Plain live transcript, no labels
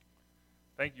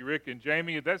Thank you, Rick and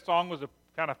Jamie. That song was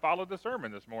kind of followed the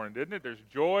sermon this morning, didn't it? There's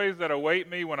joys that await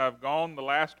me when I've gone the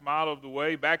last mile of the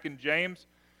way. Back in James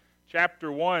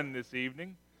chapter 1 this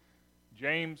evening.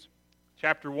 James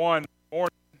chapter 1 this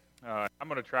morning. I'm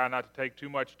going to try not to take too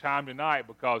much time tonight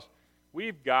because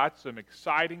we've got some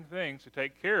exciting things to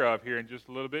take care of here in just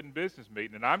a little bit in business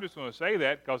meeting. And I'm just going to say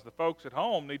that because the folks at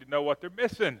home need to know what they're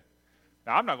missing.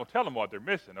 Now, I'm not going to tell them what they're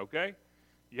missing, okay?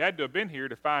 You had to have been here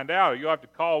to find out, or you'll have to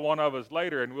call one of us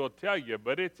later and we'll tell you.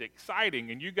 But it's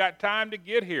exciting, and you got time to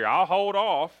get here. I'll hold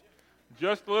off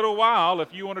just a little while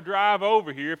if you want to drive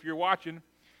over here, if you're watching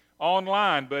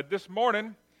online. But this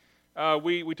morning,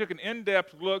 we took an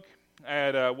in-depth look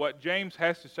at what James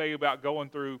has to say about going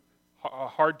through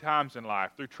hard times in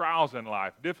life, through trials in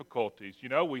life, difficulties. You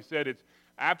know, we said it's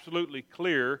absolutely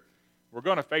clear we're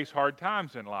going to face hard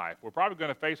times in life. We're probably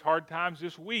going to face hard times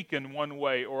this week in one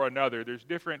way or another. There's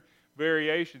different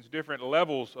variations, different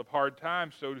levels of hard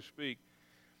times, so to speak.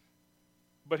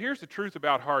 But here's the truth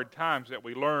about hard times that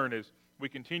we learn as we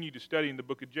continue to study in the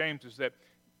book of James, is that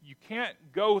you can't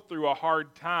go through a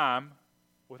hard time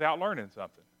without learning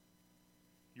something.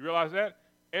 You realize that?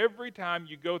 Every time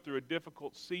you go through a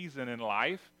difficult season in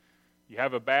life, you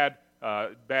have a bad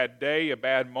day, a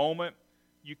bad moment,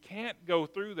 you can't go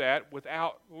through that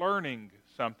without learning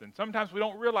something. Sometimes we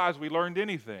don't realize we learned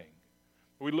anything.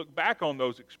 We look back on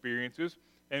those experiences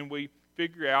and we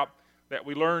figure out that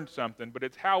we learned something, but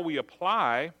it's how we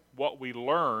apply what we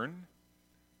learn.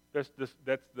 That's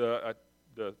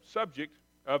the subject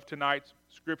of tonight's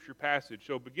scripture passage.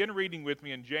 So begin reading with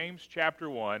me in James chapter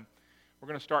 1. We're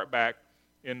going to start back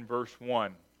in verse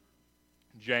 1.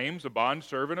 James, a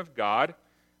bondservant of God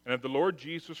and of the Lord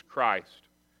Jesus Christ,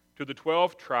 to the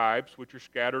 12 tribes which are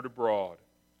scattered abroad,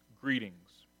 greetings.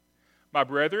 My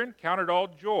brethren, count it all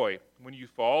joy when you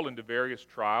fall into various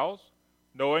trials,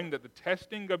 knowing that the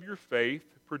testing of your faith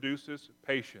produces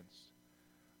patience.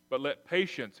 But let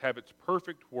patience have its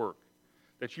perfect work,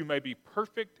 that you may be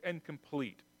perfect and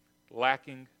complete,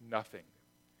 lacking nothing.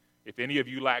 If any of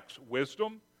you lacks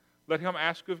wisdom, let him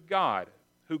ask of God,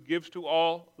 who gives to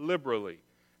all liberally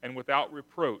and without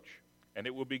reproach, and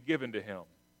it will be given to him.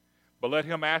 But let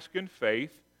him ask in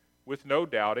faith, with no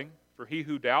doubting, for he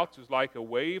who doubts is like a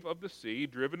wave of the sea,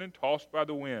 driven and tossed by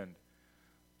the wind.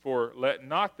 For let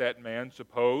not that man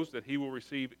suppose that he will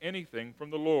receive anything from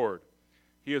the Lord.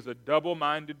 He is a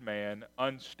double-minded man,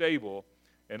 unstable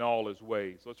in all his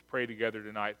ways. Let's pray together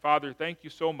tonight. Father, thank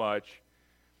you so much,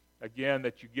 again,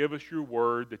 that you give us your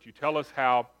word, that you tell us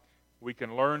how we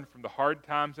can learn from the hard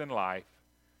times in life.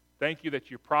 Thank you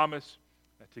that you promise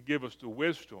to give us the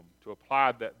wisdom to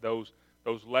apply those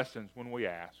lessons when we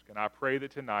ask. And I pray that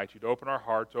tonight you'd open our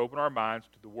hearts, open our minds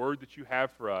to the word that you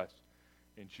have for us.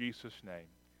 In Jesus' name,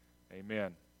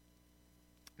 amen.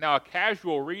 Now, a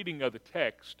casual reading of the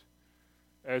text,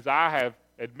 as I have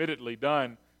admittedly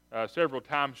done several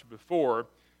times before,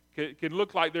 can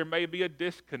look like there may be a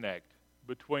disconnect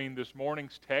between this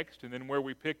morning's text and then where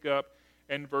we pick up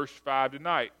in verse 5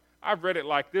 tonight. I've read it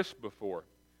like this before.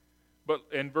 But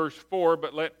in verse 4,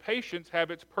 but let patience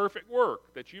have its perfect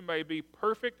work, that you may be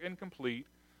perfect and complete,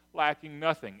 lacking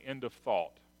nothing. End of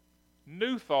thought.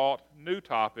 New thought, new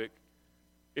topic.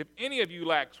 If any of you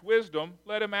lacks wisdom,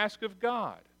 let him ask of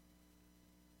God.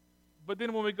 But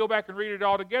then when we go back and read it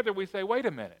all together, we say, wait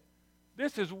a minute.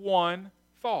 This is one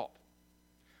thought.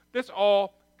 This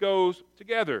all goes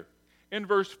together. In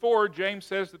verse 4, James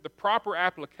says that the proper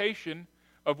application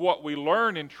of what we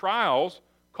learn in trials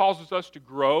causes us to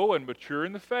grow and mature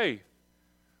in the faith.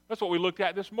 That's what we looked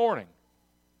at this morning.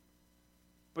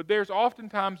 But there's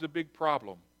oftentimes a big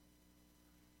problem.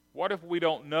 What if we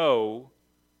don't know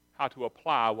how to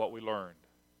apply what we learned?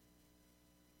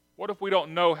 What if we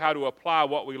don't know how to apply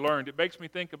what we learned? It makes me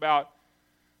think about,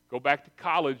 go back to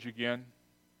college again,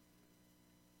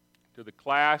 to the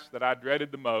class that I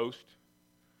dreaded the most.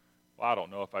 Well, I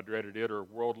don't know if I dreaded it or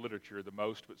world literature the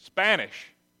most, but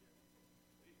Spanish.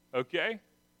 Okay?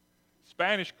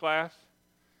 Spanish class.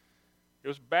 It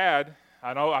was bad.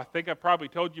 I think I probably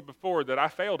told you before that I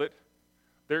failed it.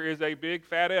 There is a big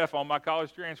fat F on my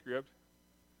college transcript.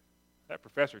 That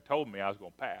professor told me I was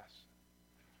going to pass.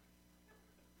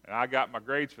 And I got my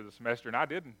grades for the semester, and I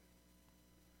didn't.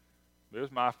 It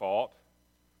was my fault,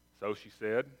 so she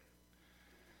said.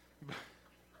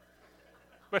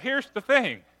 But here's the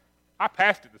thing. I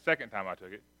passed it the second time I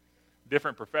took it.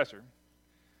 Different professor.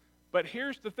 But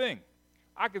here's the thing.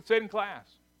 I could sit in class.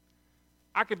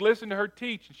 I could listen to her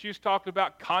teach, and she was talking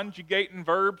about conjugating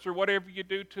verbs or whatever you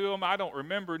do to them. I don't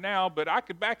remember now, but I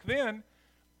could back then.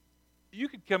 You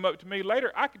could come up to me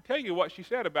later. I could tell you what she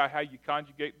said about how you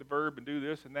conjugate the verb and do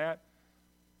this and that.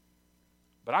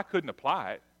 but I couldn't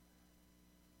apply it.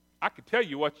 I could tell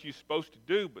you what you're supposed to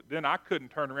do, but then I couldn't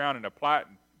turn around and apply it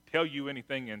and tell you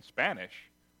anything in Spanish,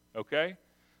 okay?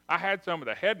 I had some of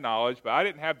the head knowledge, but I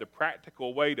didn't have the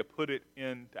practical way to put it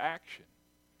into action.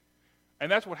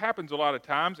 And that's what happens a lot of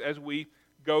times as we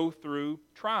go through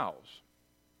trials.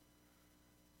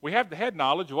 We have the head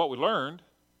knowledge of what we learned,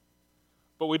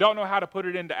 but we don't know how to put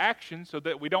it into action so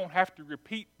that we don't have to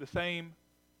repeat the same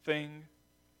thing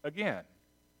again.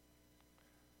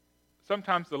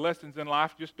 Sometimes the lessons in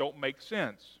life just don't make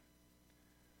sense.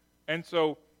 And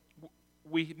so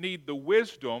we need the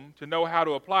wisdom to know how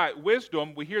to apply it.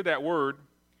 Wisdom, we hear that word,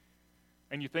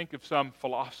 and you think of some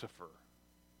philosopher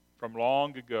from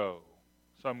long ago,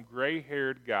 some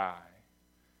gray-haired guy.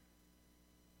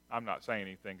 I'm not saying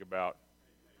anything about,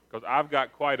 because I've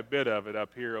got quite a bit of it up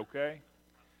here, okay?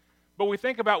 But we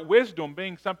think about wisdom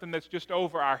being something that's just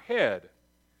over our head.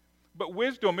 But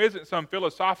wisdom isn't some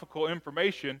philosophical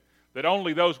information that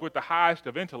only those with the highest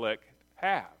of intellect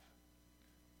have.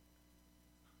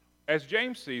 As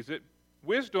James sees it,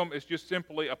 wisdom is just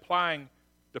simply applying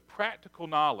the practical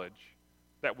knowledge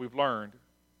that we've learned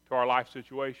to our life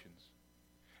situations.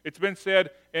 It's been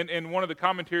said, in one of the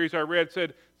commentaries I read,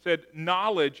 said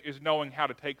knowledge is knowing how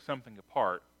to take something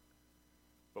apart,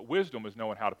 but wisdom is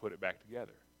knowing how to put it back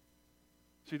together.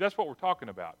 See, that's what we're talking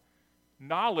about.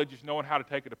 Knowledge is knowing how to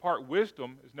take it apart.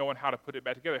 Wisdom is knowing how to put it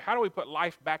back together. How do we put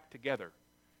life back together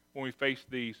when we face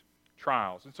these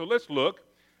trials? And so let's look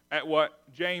at what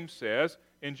James says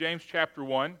in James chapter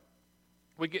 1.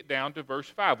 We get down to verse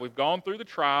 5. We've gone through the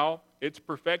trial. It's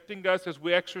perfecting us as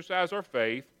we exercise our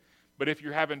faith. But if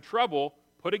you're having trouble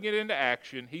putting it into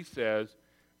action, he says,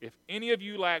 if any of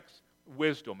you lacks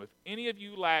wisdom, if any of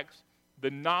you lacks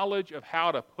the knowledge of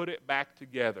how to put it back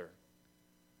together,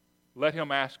 let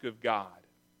him ask of God,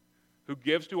 who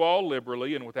gives to all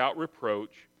liberally and without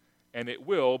reproach, and it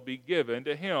will be given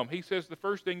to him. He says the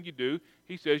first thing you do,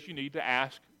 he says you need to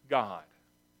ask God.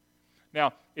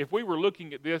 Now, if we were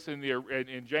looking at this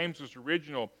in James's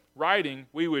original writing,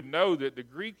 we would know that the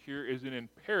Greek here is an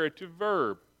imperative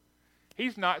verb.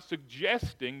 He's not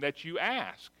suggesting that you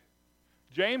ask.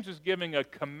 James is giving a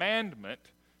commandment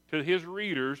to his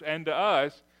readers and to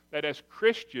us that as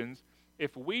Christians,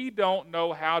 if we don't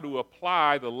know how to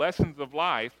apply the lessons of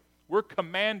life, we're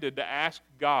commanded to ask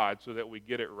God so that we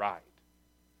get it right.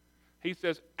 He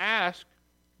says, ask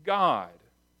God.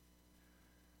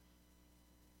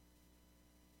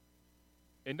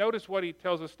 And notice what he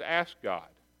tells us to ask God.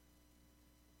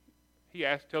 He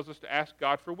tells us to ask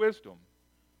God for wisdom.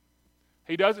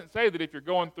 He doesn't say that if you're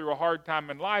going through a hard time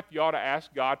in life, you ought to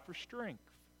ask God for strength.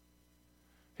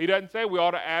 He doesn't say we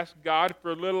ought to ask God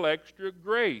for a little extra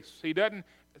grace. He doesn't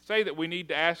say that we need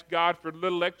to ask God for a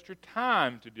little extra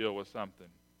time to deal with something.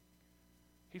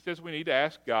 He says we need to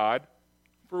ask God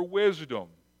for wisdom.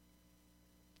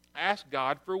 Ask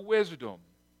God for wisdom.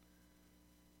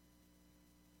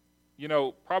 You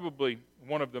know, probably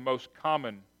one of the most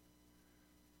common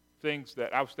things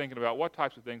that I was thinking about, what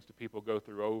types of things do people go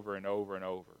through over and over and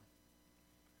over?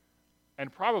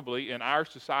 And probably in our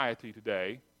society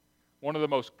today, one of the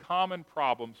most common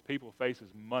problems people face is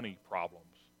money problems.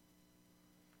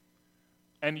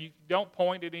 And you don't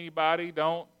point at anybody,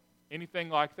 don't anything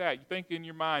like that. You think in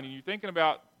your mind, and you're thinking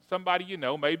about somebody you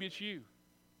know, maybe it's you.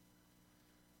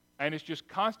 And it's just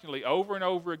constantly, over and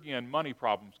over again, money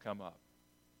problems come up.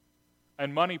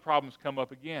 And money problems come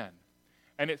up again.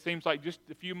 And it seems like just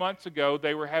a few months ago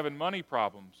they were having money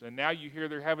problems. And now you hear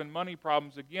they're having money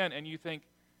problems again. And you think,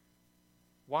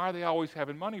 why are they always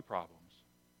having money problems?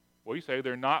 Well, you say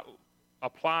they're not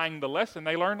applying the lesson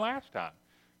they learned last time.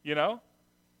 You know?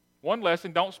 One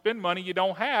lesson, don't spend money you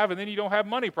don't have, and then you don't have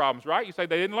money problems, right? You say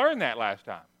they didn't learn that last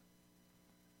time.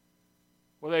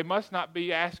 Well, they must not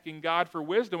be asking God for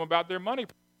wisdom about their money.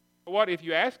 What if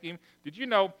you ask him, did you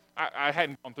know, I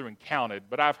hadn't gone through and counted,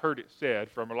 but I've heard it said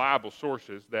from reliable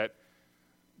sources that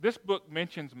this book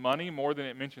mentions money more than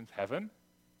it mentions heaven?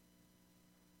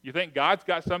 You think God's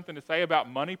got something to say about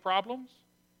money problems?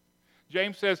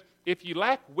 James says, if you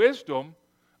lack wisdom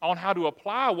on how to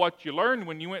apply what you learned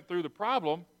when you went through the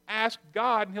problem, ask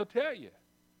God and he'll tell you.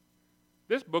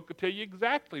 This book will tell you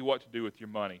exactly what to do with your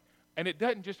money. And it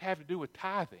doesn't just have to do with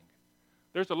tithing.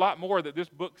 There's a lot more that this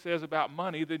book says about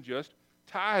money than just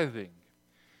tithing.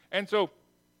 And so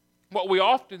what we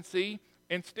often see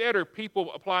instead are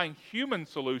people applying human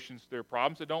solutions to their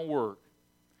problems that don't work.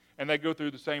 And they go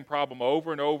through the same problem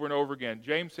over and over and over again.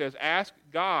 James says, ask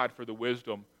God for the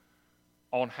wisdom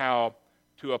on how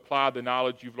to apply the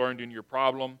knowledge you've learned in your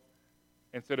problem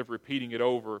instead of repeating it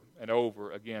over and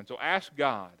over again. So ask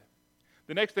God.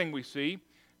 The next thing we see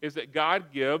is that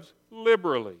God gives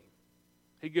liberally.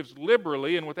 He gives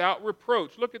liberally and without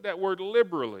reproach. Look at that word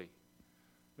liberally.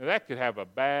 Now that could have a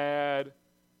bad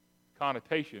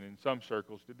connotation in some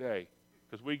circles today,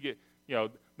 because we get,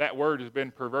 that word has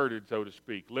been perverted, so to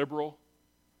speak. Liberal.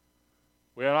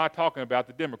 We're not talking about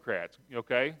the Democrats,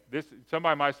 okay?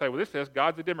 Somebody might say, well, this says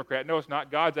God's a Democrat. No, it's not.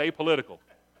 God's apolitical.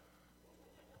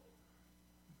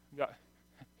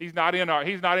 He's not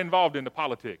involved in the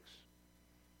politics.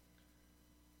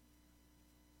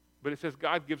 But it says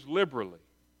God gives liberally.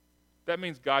 That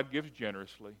means God gives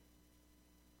generously.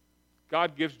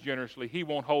 God gives generously. He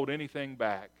won't hold anything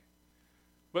back.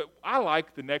 But I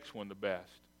like the next one the best.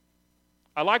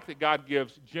 I like that God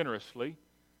gives generously,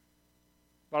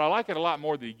 but I like it a lot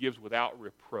more that He gives without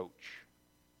reproach.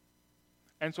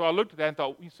 And so I looked at that and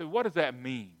thought, you say, what does that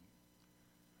mean?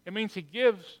 It means He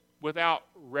gives without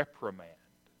reprimand.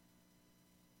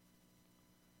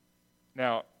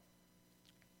 Now,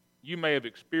 you may have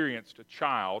experienced a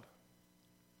child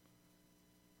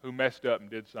who messed up and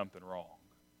did something wrong.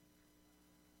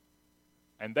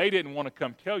 And they didn't want to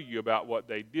come tell you about what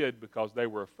they did because they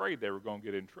were afraid they were going to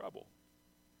get in trouble.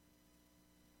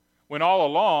 When all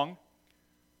along,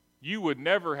 you would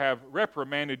never have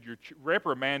reprimanded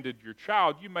your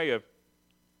child. You may have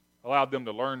allowed them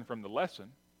to learn from the lesson.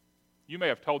 You may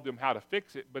have told them how to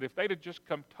fix it, but if they'd have just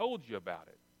come told you about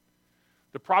it,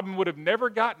 the problem would have never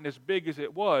gotten as big as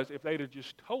it was if they'd have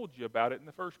just told you about it in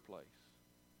the first place.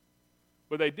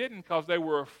 But they didn't because they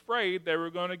were afraid they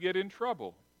were going to get in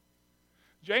trouble.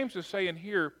 James is saying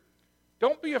here,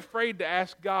 don't be afraid to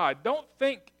ask God. Don't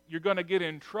think you're going to get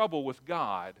in trouble with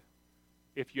God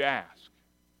if you ask.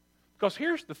 Because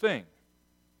here's the thing.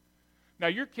 Now,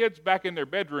 your kid's back in their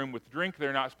bedroom with drink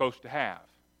they're not supposed to have.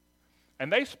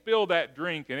 And they spill that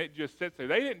drink and it just sits there.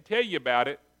 They didn't tell you about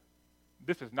it.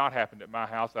 This has not happened at my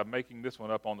house. I'm making this one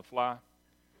up on the fly.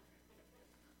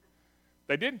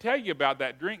 They didn't tell you about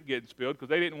that drink getting spilled because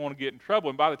they didn't want to get in trouble.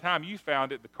 And by the time you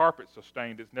found it, the carpet's so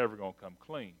stained it's never going to come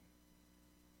clean.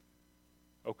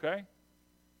 Okay?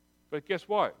 But guess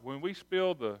what? When we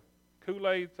spill the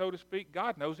Kool-Aid, so to speak,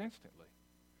 God knows instantly.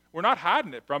 We're not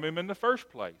hiding it from Him in the first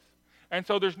place. And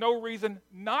so there's no reason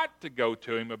not to go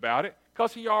to Him about it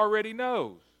because He already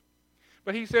knows.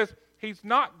 But He says He's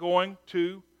not going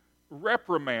to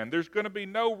reprimand. There's going to be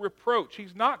no reproach.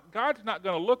 God's not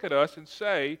going to look at us and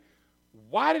say,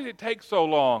 why did it take so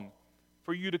long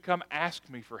for you to come ask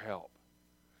me for help?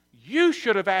 You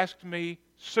should have asked me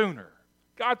sooner.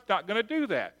 God's not going to do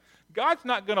that. God's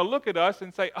not going to look at us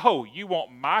and say, oh, you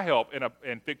want my help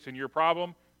in fixing your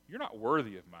problem? You're not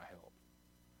worthy of my help.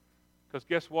 Because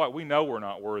guess what? We know we're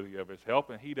not worthy of His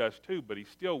help, and He does too, but He's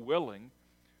still willing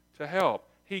to help.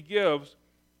 He gives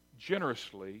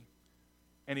generously,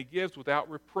 and He gives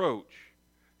without reproach.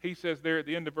 He says there at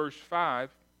the end of verse 5,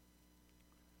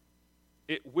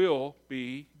 it will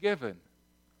be given.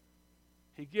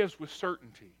 He gives with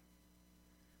certainty.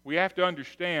 We have to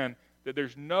understand that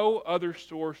there's no other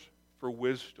source for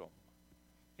wisdom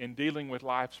in dealing with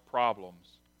life's problems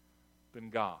than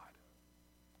God.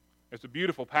 There's a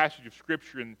beautiful passage of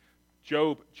Scripture in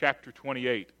Job chapter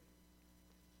 28.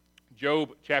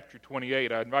 Job chapter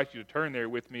 28. I invite you to turn there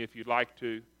with me if you'd like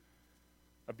to.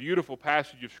 A beautiful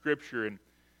passage of Scripture. And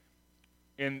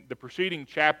in the preceding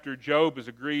chapter, Job has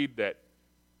agreed that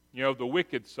the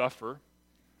wicked suffer.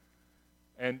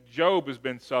 And Job has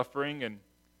been suffering, and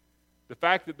the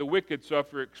fact that the wicked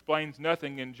suffer explains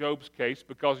nothing in Job's case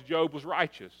because Job was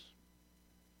righteous.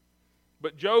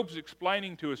 But Job's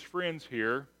explaining to his friends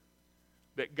here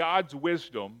that God's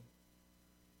wisdom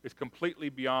is completely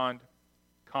beyond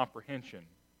comprehension.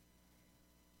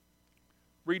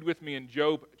 Read with me in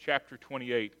Job chapter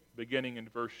 28, beginning in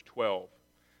verse 12.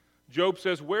 Job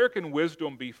says, where can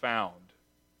wisdom be found?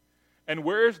 And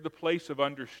where is the place of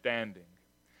understanding?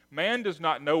 Man does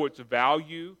not know its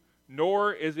value,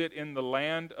 nor is it in the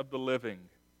land of the living.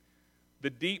 The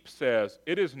deep says,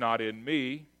 it is not in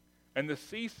me, and the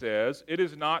sea says, it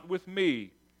is not with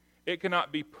me. It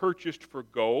cannot be purchased for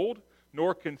gold,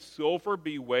 nor can silver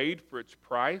be weighed for its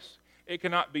price. It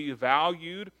cannot be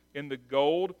valued in the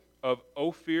gold of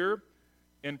Ophir,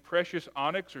 in precious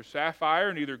onyx or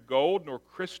sapphire. Neither gold nor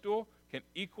crystal can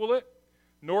equal it,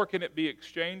 nor can it be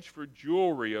exchanged for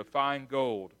jewelry of fine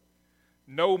gold.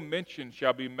 No mention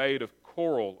shall be made of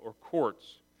coral or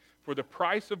quartz, for the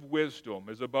price of wisdom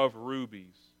is above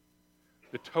rubies.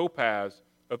 The topaz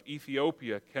of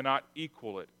Ethiopia cannot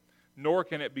equal it, nor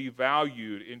can it be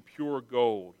valued in pure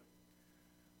gold.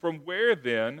 From where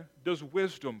then does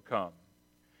wisdom come?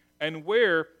 And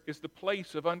where is the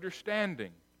place of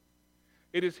understanding?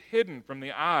 It is hidden from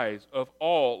the eyes of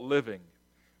all living,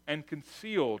 and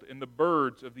concealed in the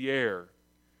birds of the air.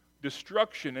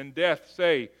 destruction and death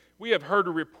say, "We have heard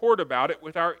a report about it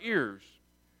with our ears."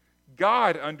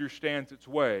 God understands its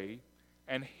way,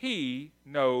 and He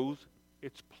knows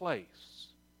its place.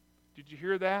 Did you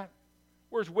hear that?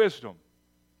 Where's wisdom?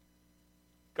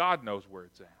 God knows where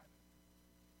it's at.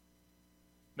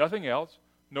 Nothing else,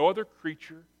 no other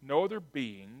creature, no other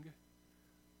being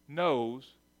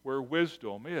knows where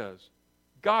wisdom is.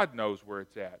 God knows where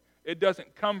it's at. It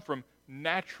doesn't come from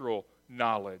natural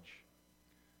knowledge.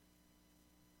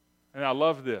 And I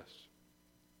love this.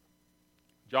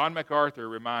 John MacArthur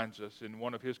reminds us in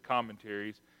one of his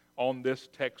commentaries on this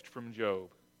text from Job,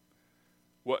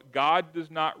 what God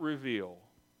does not reveal,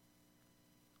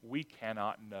 we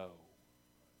cannot know.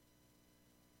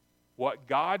 What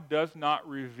God does not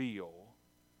reveal,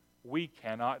 we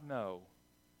cannot know.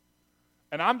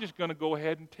 And I'm just going to go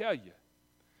ahead and tell you,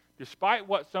 despite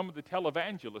what some of the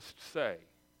televangelists say,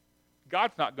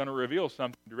 God's not going to reveal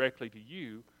something directly to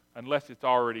you unless it's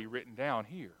already written down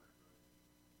here.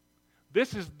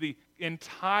 This is the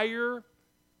entire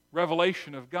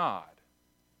revelation of God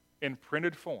in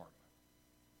printed form.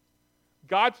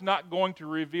 God's not going to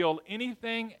reveal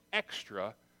anything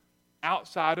extra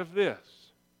outside of this.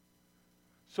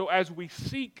 So as we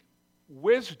seek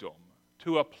wisdom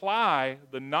to apply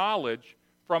the knowledge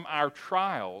from our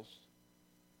trials,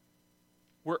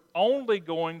 we're only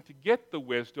going to get the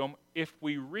wisdom if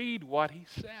we read what He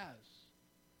says.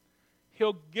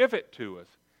 He'll give it to us.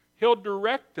 He'll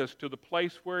direct us to the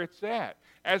place where it's at.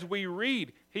 As we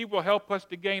read, He will help us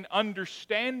to gain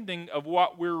understanding of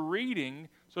what we're reading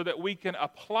so that we can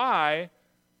apply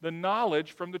the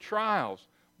knowledge from the trials.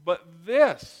 But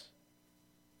this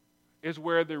is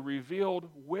where the revealed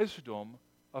wisdom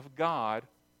of God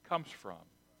comes from.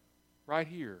 Right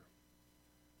here.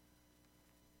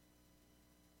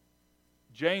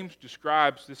 James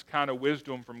describes this kind of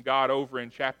wisdom from God over in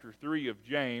chapter 3 of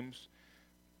James.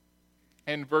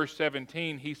 In verse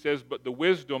 17, he says, "But the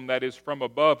wisdom that is from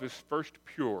above is first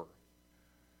pure,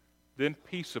 then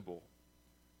peaceable,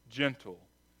 gentle,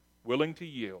 willing to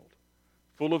yield,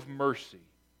 full of mercy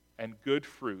and good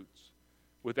fruits,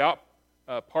 without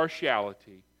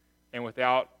partiality and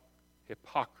without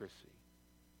hypocrisy."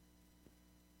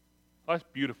 Well, that's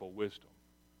beautiful wisdom.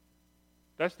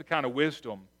 That's the kind of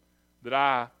wisdom that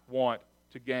I want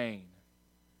to gain.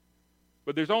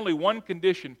 But there's only one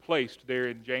condition placed there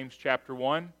in James chapter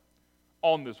 1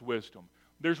 on this wisdom.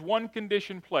 There's one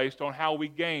condition placed on how we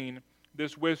gain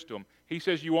this wisdom. He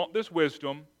says, you want this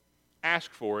wisdom,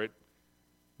 ask for it,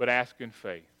 but ask in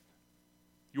faith.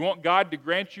 You want God to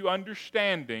grant you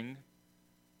understanding,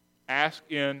 ask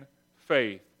in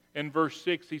faith. In verse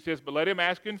 6, he says, "But let him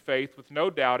ask in faith with no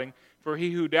doubting, for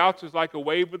he who doubts is like a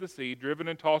wave of the sea, driven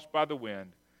and tossed by the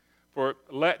wind. For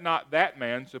let not that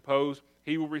man suppose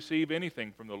he will receive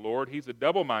anything from the Lord. He's a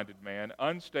double-minded man,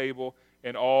 unstable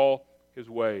in all his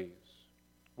ways."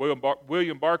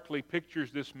 William Barclay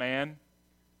pictures this man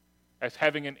as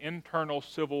having an internal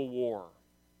civil war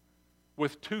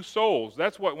with two souls.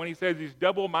 That's what, when he says he's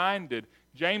double-minded,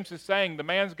 James is saying the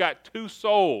man's got two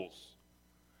souls.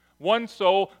 One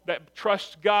soul that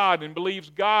trusts God and believes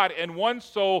God, and one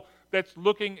soul that's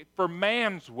looking for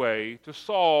man's way to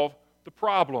solve the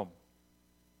problem.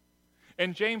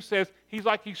 And James says he's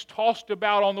like he's tossed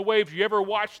about on the waves. You ever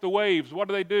watch the waves? What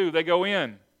do? They go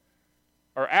in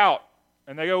or out,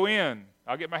 and they go in.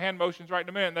 I'll get my hand motions right in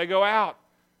a minute. And they go out,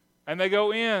 and they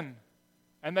go in,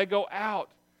 and they go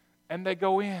out, and they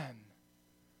go in.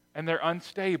 And they're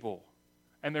unstable,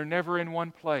 and they're never in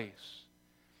one place.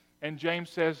 And James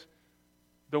says,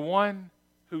 the one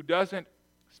who doesn't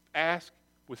ask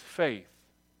with faith,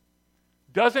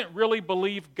 doesn't really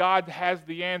believe God has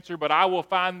the answer, but I will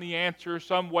find the answer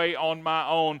some way on my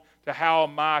own to how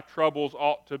my troubles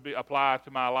ought to be applied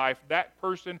to my life. That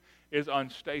person is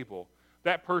unstable.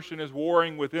 That person is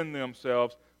warring within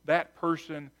themselves. That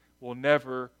person will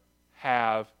never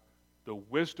have the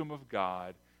wisdom of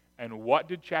God. And what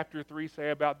did chapter 3 say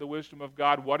about the wisdom of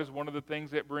God? What is one of the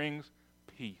things it brings?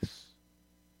 Peace.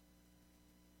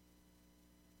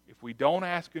 If we don't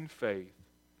ask in faith,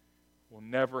 we'll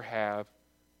never have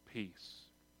peace.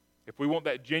 If we want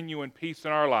that genuine peace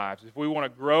in our lives, if we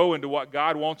want to grow into what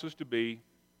God wants us to be,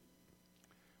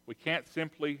 we can't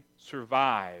simply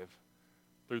survive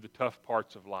through the tough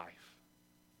parts of life.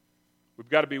 We've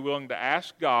got to be willing to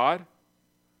ask God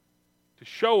to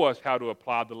show us how to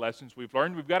apply the lessons we've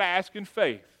learned. We've got to ask in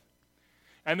faith.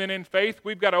 And then in faith,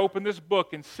 we've got to open this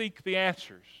book and seek the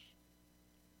answers.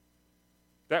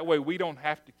 That way we don't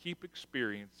have to keep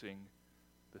experiencing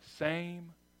the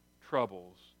same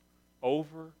troubles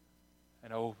over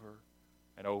and over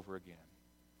and over again.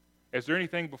 Is there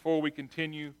anything before we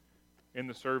continue in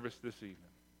the service this evening?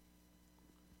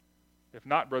 If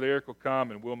not, Brother Eric will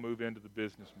come and we'll move into the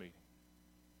business meeting.